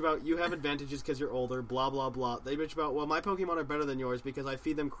 They bitch about you have advantages because you're older, blah blah blah. They bitch about, well, my Pokemon are better than yours because I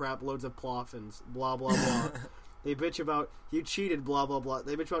feed them crap loads of Ploffins, blah blah blah. They bitch about you cheated, blah blah blah.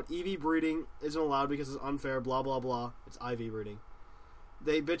 They bitch about EV breeding isn't allowed because it's unfair, blah blah blah. It's IV breeding.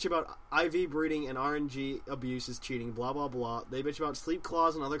 They bitch about IV breeding and RNG abuse is cheating, blah blah blah. They bitch about sleep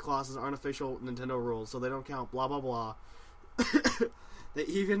claws and other clauses aren't official Nintendo rules, so they don't count, blah blah blah. They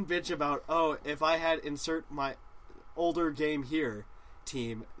even bitch about, oh, if I had insert my older game here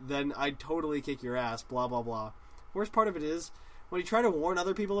team, then I'd totally kick your ass, blah blah blah. Worst part of it is, when you try to warn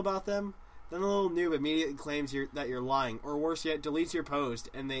other people about them, then the little noob immediately claims that you're lying, or worse yet, deletes your post,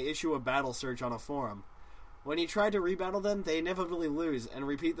 and they issue a battle search on a forum. When you try to rebattle them, they inevitably lose, and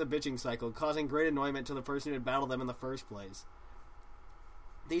repeat the bitching cycle, causing great annoyment to the person who had battled them in the first place.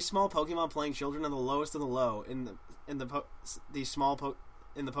 These small Pokemon-playing children are the lowest of the low in the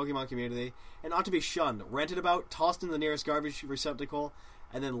Pokemon community, and ought to be shunned, ranted about, tossed in the nearest garbage receptacle,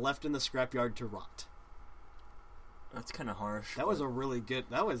 and then left in the scrapyard to rot. That's kind of harsh. That was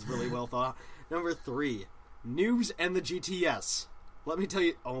really well thought. Number 3, noobs and the GTS. Let me tell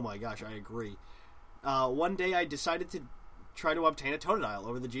you, oh my gosh, I agree. One day I decided to try to obtain a Totodile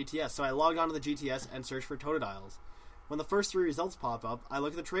over the GTS, so I logged onto the GTS and searched for Totodiles. When the first 3 results pop up, I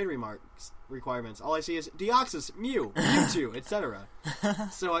look at the trade requirements. All I see is Deoxys, Mew, Mewtwo, etc.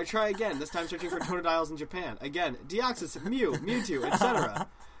 So I try again, this time searching for Totodiles in Japan. Again, Deoxys, Mew, Mewtwo, etc.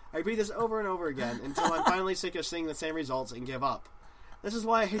 I repeat this over and over again until I'm finally sick of seeing the same results and give up. This is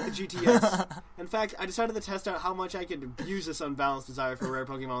why I hate the GTS. In fact, I decided to test out how much I could abuse this unbalanced desire for rare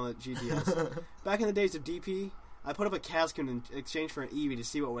Pokemon on the GTS. Back in the days of DP, I put up a Cascoon in exchange for an Eevee to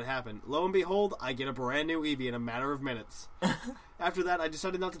see what would happen. Lo and behold, I get a brand new Eevee in a matter of minutes. After that, I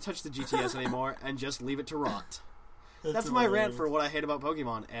decided not to touch the GTS anymore and just leave it to rot. That's my rant for what I hate about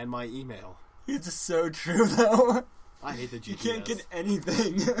Pokemon and my email. It's so true, though. I hate the GTS. You can't get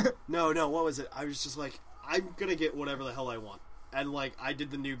anything. No, what was it? I was just like, I'm gonna get whatever the hell I want. And, like, I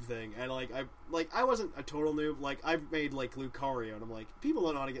did the noob thing. And, I wasn't a total noob. Like, I made, like, Lucario. And I'm like, people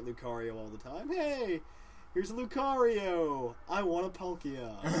don't know how to get Lucario all the time. Hey, here's a Lucario. I want a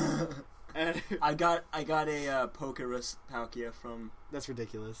Palkia. And I got a Pokerus Palkia from... That's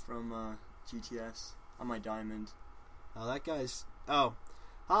ridiculous. From, GTS on my Diamond. Oh, that guy's... Oh.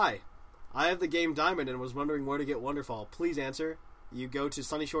 Hi. I have the game Diamond and was wondering where to get Wonderfall. Please answer. You go to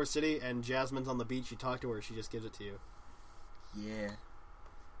Sunny Shore City and Jasmine's on the beach. You talk to her. She just gives it to you. Yeah.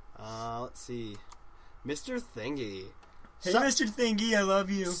 Let's see. Mr. Thingy. Hey, Mr. Thingy, I love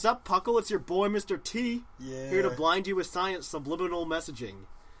you. Sup, Puckle? It's your boy, Mr. T. Yeah. Here to blind you with science subliminal messaging.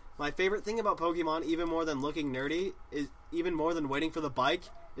 My favorite thing about Pokemon, even more than looking nerdy, even more than waiting for the bike,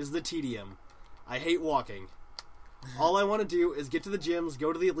 is the tedium. I hate walking. All I want to do is get to the gyms,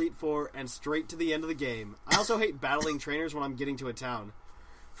 go to the Elite Four, and straight to the end of the game. I also hate battling trainers when I'm getting to a town.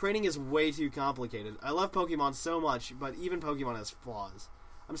 Training is way too complicated. I love Pokemon so much, but even Pokemon has flaws.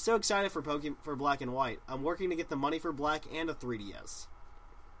 I'm so excited for Black and White. I'm working to get the money for Black and a 3DS.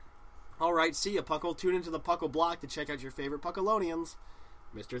 Alright, see ya, Puckle. Tune into the Puckle Block to check out your favorite Puckalonians.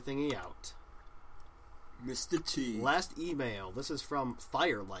 Mr. Thingy out. Mr. T. Last email. This is from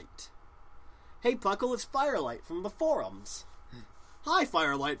Firelight. Hey, Puckle, it's Firelight from the forums. Hi,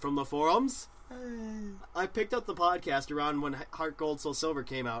 Firelight from the forums. I picked up the podcast around when Heart Gold Soul Silver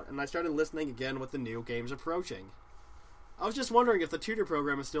came out, and I started listening again with the new games approaching. I was just wondering if the tutor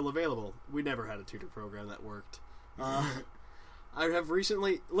program is still available. We never had a tutor program that worked. I have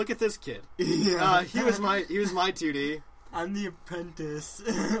recently... Look at this kid. Yeah. He was my 2D. I'm the apprentice.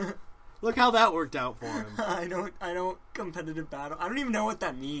 Look how that worked out for him. I don't competitive battle. I don't even know what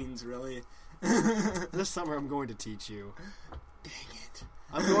that means, really. This summer I'm going to teach you. Dang it.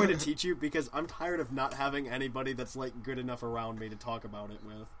 I'm going to teach you because I'm tired of not having anybody that's, like, good enough around me to talk about it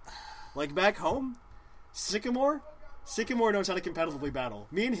with. Like, back home, Sycamore knows how to competitively battle.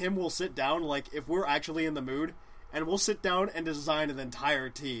 Me and him will sit down, like, if we're actually in the mood, and we'll sit down and design an entire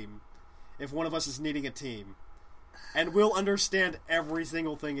team if one of us is needing a team. And we'll understand every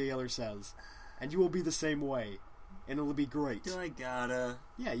single thing the other says. And you will be the same way. And it'll be great. Do I gotta?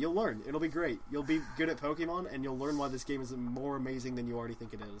 Yeah, you'll learn. It'll be great. You'll be good at Pokemon, and you'll learn why this game is more amazing than you already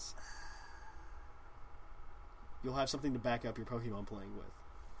think it is. You'll have something to back up your Pokemon playing with.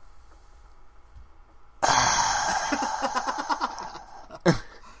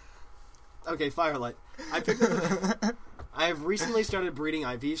 Okay, Firelight. I have recently started breeding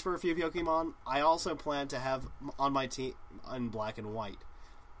IVs for a few Pokemon. I also plan to have on my team in Black and White.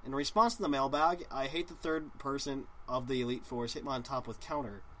 In response to the mailbag, I hate the third person of the Elite Fours Hitmontop with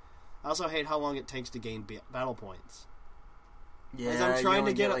counter. I also hate how long it takes to gain battle points. Yeah, as I'm trying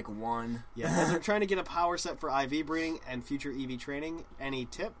to get like one. Yeah, as I'm trying to get a power set for IV breeding and future EV training, any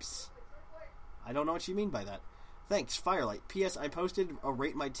tips? I don't know what you mean by that. Thanks, Firelight. P.S. I posted a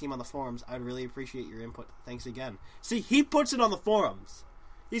rate my team on the forums. I'd really appreciate your input. Thanks again. See, he puts it on the forums.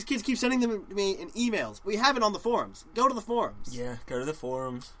 These kids keep sending them to me in emails. We have it on the forums. Go to the forums. Yeah, go to the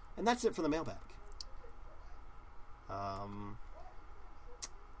forums. And that's it for the mailbag.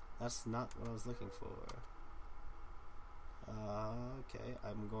 That's not what I was looking for. Okay,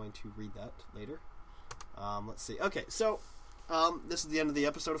 I'm going to read that later. Let's see. Okay, so this is the end of the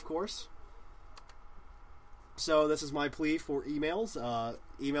episode, of course. So this is my plea for emails.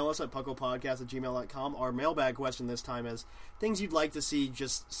 Email us at pucklepodcast@gmail.com. Our mailbag question this time is things you'd like to see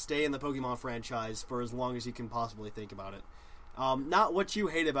just stay in the Pokemon franchise for as long as you can possibly think about it. Not what you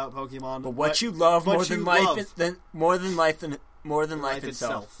hate about Pokemon, but what you love more than life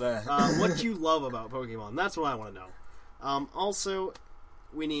itself. What you love about Pokemon. That's what I want to know. Also,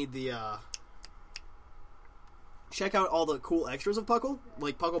 we need the check out all the cool extras of Puckle,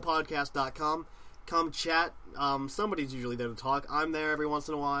 like pucklepodcast.com. Come chat. Somebody's usually there to talk. I'm there every once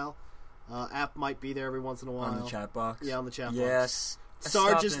in a while. App might be there every once in a while. On the chat box? Yeah, on the chat box. Yes.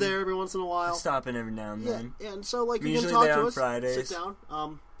 Sarge is there every once in a while. I stop in every now and then. Yeah, and so, like, I'm you can usually talk there to on us. Fridays. Sit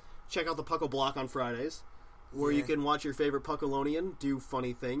down. Check out the Puckle Block on Fridays, where you can watch your favorite Puckalonian do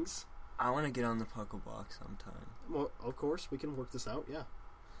funny things. I want to get on the Puckle Block sometime. Well, of course, we can work this out, yeah.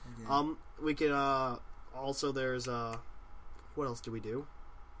 Okay. We can, also there's, what else do we do?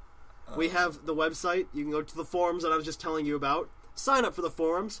 We have the website. You can go to the forums that I was just telling you about. Sign up for the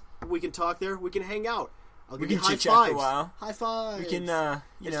forums. We can talk there. We can hang out. I'll give you high chit-chat fives. for a while. High fives. We can,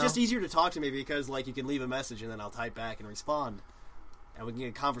 It's just easier to talk to me because, like, you can leave a message and then I'll type back and respond. And we can get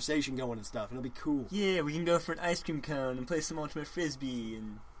a conversation going and stuff. And it'll be cool. Yeah, we can go for an ice cream cone and play some Ultimate Frisbee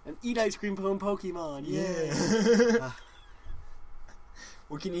and eat ice cream cone Pokemon. Yeah.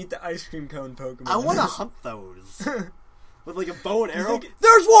 We can eat the ice cream cone Pokemon. I want to hunt those. With, like, a bow and arrow.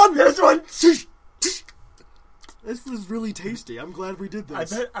 There's one! There's one! This is really tasty. I'm glad we did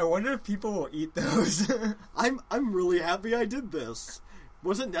this. I wonder if people will eat those. I'm really happy I did this.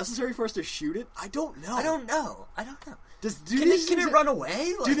 Was it necessary for us to shoot it? I don't know. I don't know. Can it run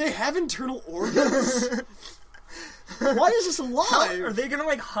away? Do they have internal organs? Why is this alive? Are they gonna,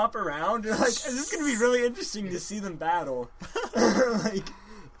 like, hop around? Like, is this gonna be really interesting to see them battle? Like,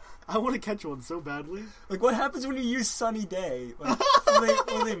 I want to catch one so badly. Like, what happens when you use Sunny Day? Like,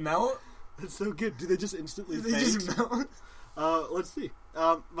 will they melt? That's so good. Do they just instantly faint? Just melt? Let's see.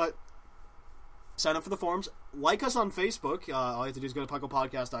 But sign up for the forums. Like us on Facebook. All you have to do is go to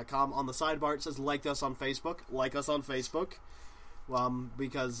pucklepodcast.com. On the sidebar it says like us on Facebook. Like us on Facebook.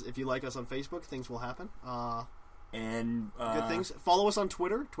 Because if you like us on Facebook, things will happen. And good things. Follow us on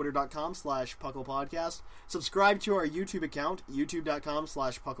Twitter, twitter.com/pucklepodcast. Subscribe to our YouTube account,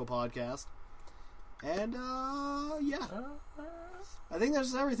 youtube.com/pucklepodcast. And yeah, I think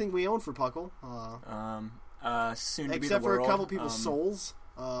that's everything we own for Puckle. Soon to be except the for world. a couple people's souls.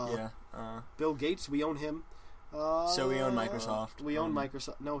 Bill Gates, we own him. So we own Microsoft. We own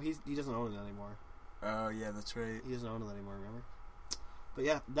Microsoft. No, he doesn't own it anymore. Oh yeah, that's right. He doesn't own it anymore. Remember? But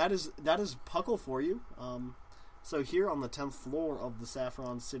yeah, that is Puckle for you. So here on the 10th floor of the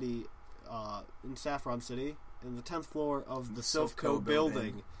Saffron City, in the 10th floor of the Silphco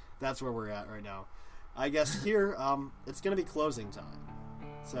building, that's where we're at right now. I guess here, it's going to be closing time.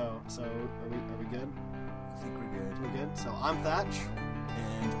 So are we good? I think we're good. We're good. So I'm Thatch.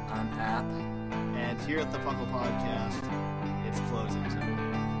 And I'm App. And here at the Puckle Podcast, it's closing time.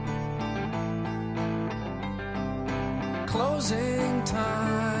 Closing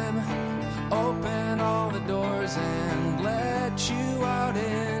time. Open all the doors and let you out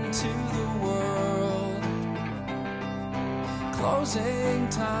into the world. Closing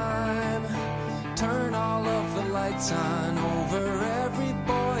time. Turn all of the lights on over every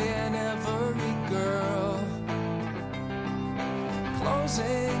boy and every girl.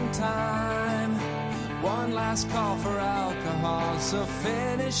 Closing time. One last call for alcohol, so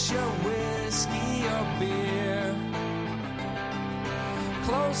finish your whiskey or beer.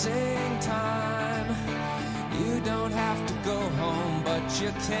 Closing time. You don't have to go home, but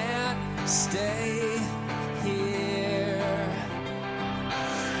you can't stay here.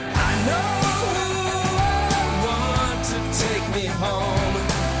 I know who I want to take me home.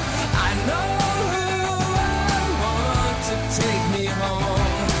 I know who I want to take me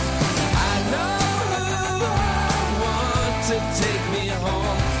home. I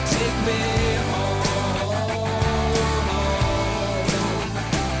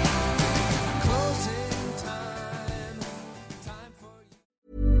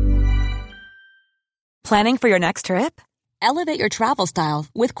Planning for your next trip? Elevate your travel style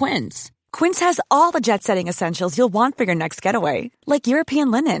with Quince. Quince has all the jet-setting essentials you'll want for your next getaway, like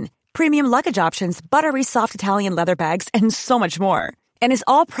European linen, premium luggage options, buttery soft Italian leather bags, and so much more. And is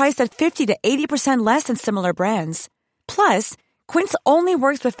all priced at 50 to 80% less than similar brands. Plus, Quince only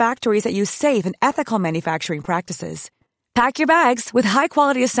works with factories that use safe and ethical manufacturing practices. Pack your bags with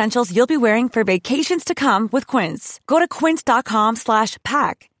high-quality essentials you'll be wearing for vacations to come with Quince. Go to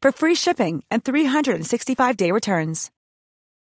quince.com/pack for free shipping and 365-day returns.